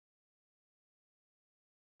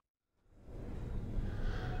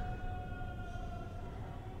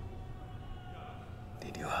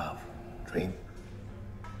Did you have dream?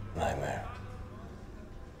 Nightmare?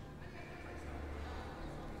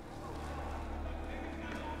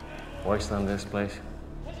 Worse than this place?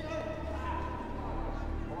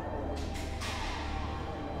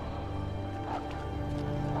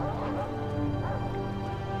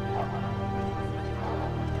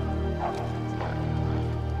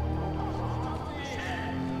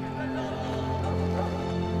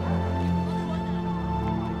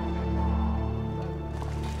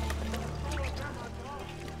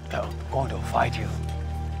 They're going to fight you.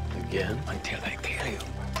 Again? Until they kill you.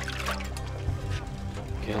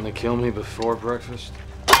 Can they kill me before breakfast?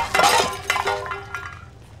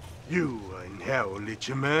 You are in hell,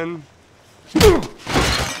 Lich Man.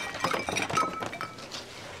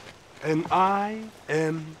 And I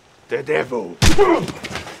am the devil.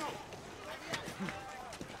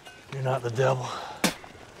 You're not the devil.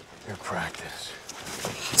 You're practice.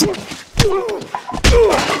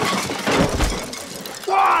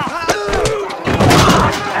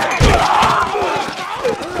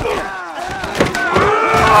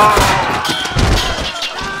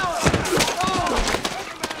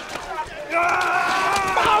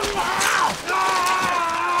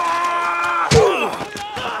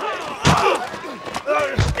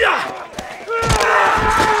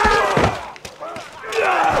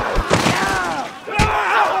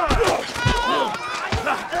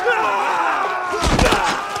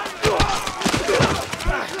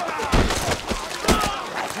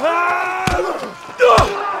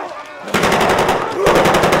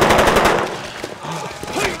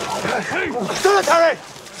 Military!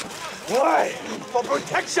 Why? For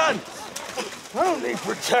protection! I don't need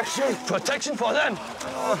protection. Protection for them.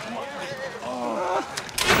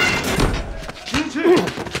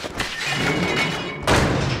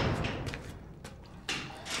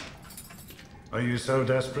 Are you so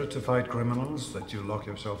desperate to fight criminals that you lock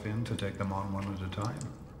yourself in to take them on one at a time?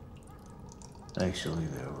 Actually,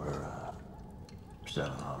 there were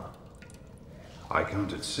 7 of them. I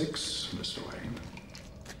counted 6, Mr. Wayne.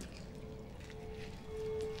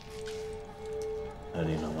 How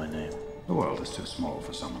do you know my name? The world is too small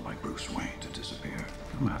for someone like Bruce Wayne to disappear,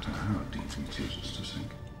 no matter how deep he chooses to sink.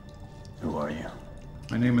 Who are you?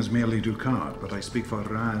 My name is merely Ducard, but I speak for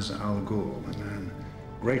Ra's al Ghul, a man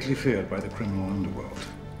greatly feared by the criminal underworld.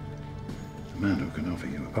 A man who can offer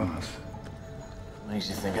you a path. Makes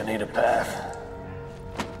you think I need a path.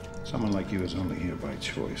 Someone like you is only here by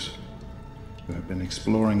choice. You have been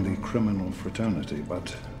exploring the criminal fraternity, but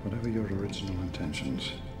whatever your original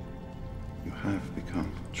intentions, you have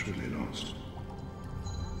become truly lost.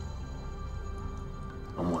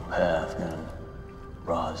 On what path can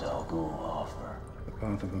Ra's al Ghul offer? The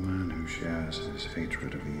path of a man who shares his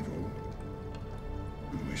hatred of evil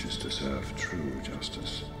and wishes to serve true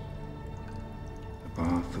justice. The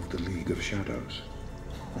path of the League of Shadows.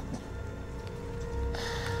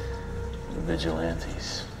 The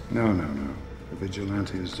vigilantes. No. The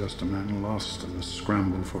vigilante is just a man lost in a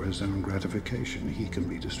scramble for his own gratification. He can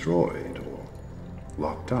be destroyed or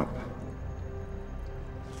locked up.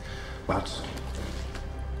 But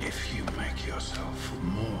if you make yourself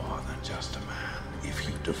more than just a man, if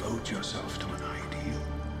you devote yourself to an ideal,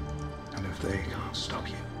 and if they can't stop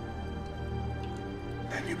you,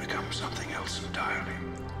 then you become something else entirely.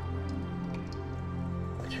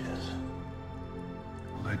 Which is?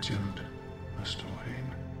 Legend, Mr. Wayne.